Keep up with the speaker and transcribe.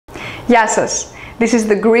Γεια σας. This is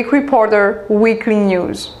the Greek Reporter Weekly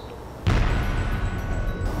News.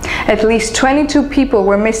 At least 22 people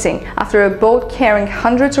were missing after a boat carrying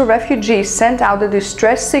hundreds of refugees sent out a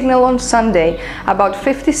distress signal on Sunday, about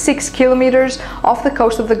 56 kilometers off the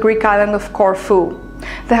coast of the Greek island of Corfu.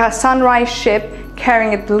 The sunrise ship,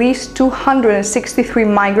 carrying at least 263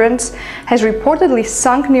 migrants, has reportedly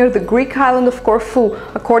sunk near the Greek island of Corfu,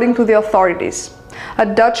 according to the authorities. A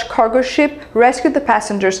Dutch cargo ship rescued the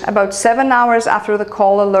passengers about 7 hours after the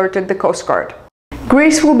call alerted the Coast Guard.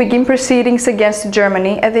 Greece will begin proceedings against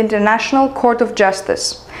Germany at the International Court of Justice.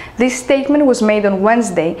 This statement was made on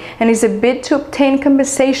Wednesday and is a bid to obtain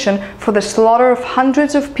compensation for the slaughter of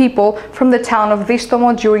hundreds of people from the town of Distomo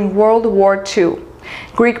during World War II.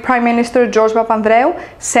 Greek Prime Minister George Papandreou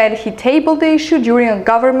said he tabled the issue during a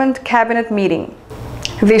government cabinet meeting.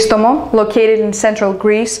 Distomo, located in central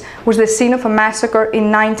Greece, was the scene of a massacre in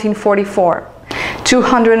 1944.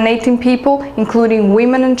 218 people, including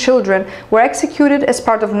women and children, were executed as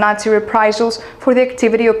part of Nazi reprisals for the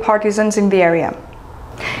activity of partisans in the area.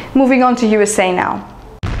 Moving on to USA now.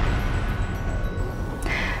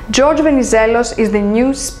 George Venizelos is the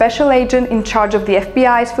new special agent in charge of the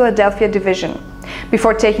FBI's Philadelphia division.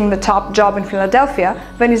 Before taking the top job in Philadelphia,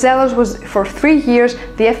 Venizelos was for 3 years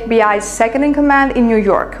the FBI's second-in-command in New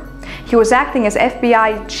York. He was acting as FBI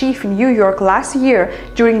chief in New York last year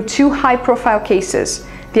during 2 high-profile cases,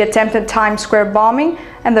 the attempted Times Square bombing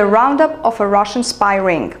and the roundup of a Russian spy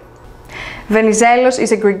ring. Venizelos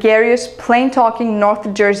is a gregarious, plain-talking North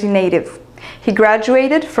Jersey native. He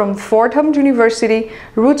graduated from Fordham University,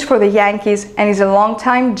 roots for the Yankees, and is a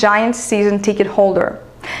longtime Giants season ticket holder.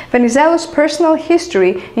 Venizelos' personal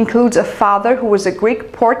history includes a father who was a Greek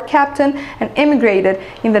port captain and immigrated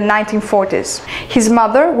in the 1940s. His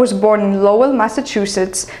mother was born in Lowell,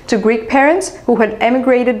 Massachusetts, to Greek parents who had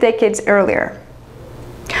emigrated decades earlier.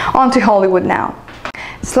 On to Hollywood now.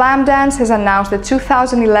 Slamdance has announced the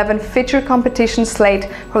 2011 feature competition slate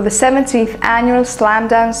for the 17th annual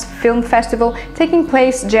Slamdance Film Festival, taking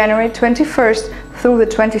place January 21st through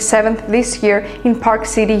the 27th this year in Park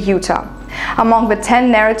City, Utah. Among the 10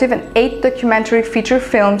 narrative and 8 documentary feature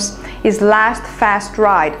films is Last Fast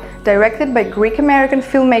Ride, directed by Greek-American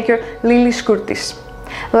filmmaker Lilly Scourtis.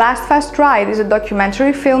 Last Fast Ride is a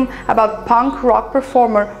documentary film about punk rock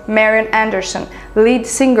performer Marian Anderson, lead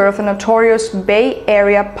singer of the notorious Bay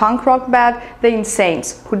Area punk rock band The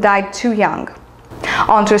Insanes, who died too young.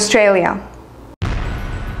 On to Australia.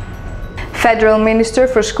 Federal Minister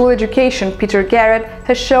for School Education Peter Garrett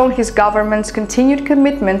has shown his government's continued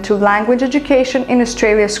commitment to language education in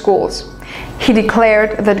Australia's schools. He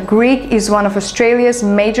declared that Greek is one of Australia's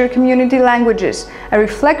major community languages, a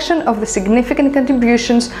reflection of the significant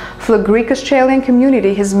contributions the Greek-Australian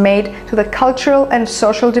community has made to the cultural and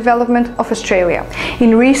social development of Australia.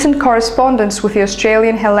 In recent correspondence with the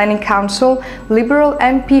Australian Hellenic Council, Liberal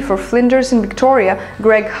MP for Flinders and Victoria,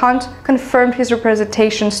 Greg Hunt, confirmed his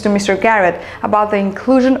representations to Mr. Garrett about the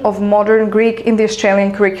inclusion of modern Greek in the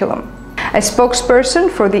Australian curriculum. A spokesperson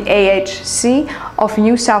for the AHC of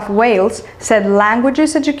New South Wales said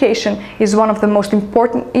languages education is one of the most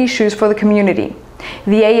important issues for the community.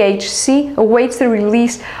 The AHC awaits the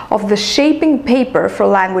release of the shaping paper for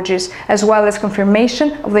languages, as well as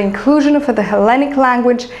confirmation of the inclusion of the Hellenic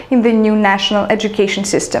language in the new national education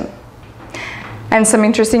system. And some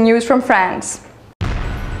interesting news from France.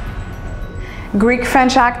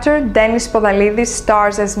 Greek-French actor Denis Podalidis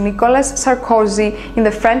stars as Nicholas Sarkozy in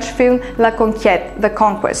the French film La Conquête, The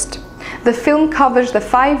Conquest. The film covers the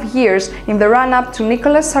 5 years in the run-up to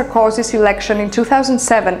Nicholas Sarkozy's election in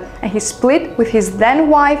 2007 and his split with his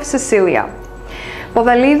then-wife Cecilia.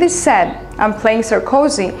 Podalidis said, "I'm playing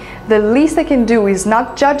Sarkozy. The least I can do is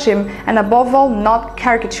not judge him and above all not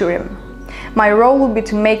caricature him. My role will be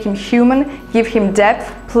to make him human, give him depth,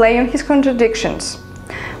 play on his contradictions."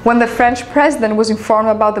 When the French president was informed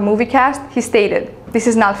about the movie cast, he stated, "This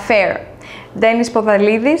is not fair. Denis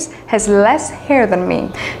Podalidis has less hair than me."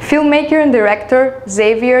 Filmmaker and director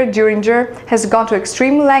Xavier Duringer has gone to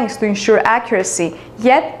extreme lengths to ensure accuracy,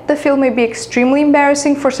 yet the film may be extremely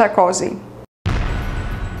embarrassing for Sarkozy.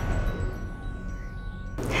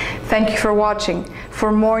 Thank you for watching.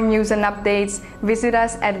 For more news and updates, visit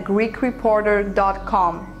us at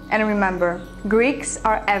GreekReporter.com. And remember, Greeks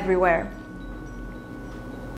are everywhere.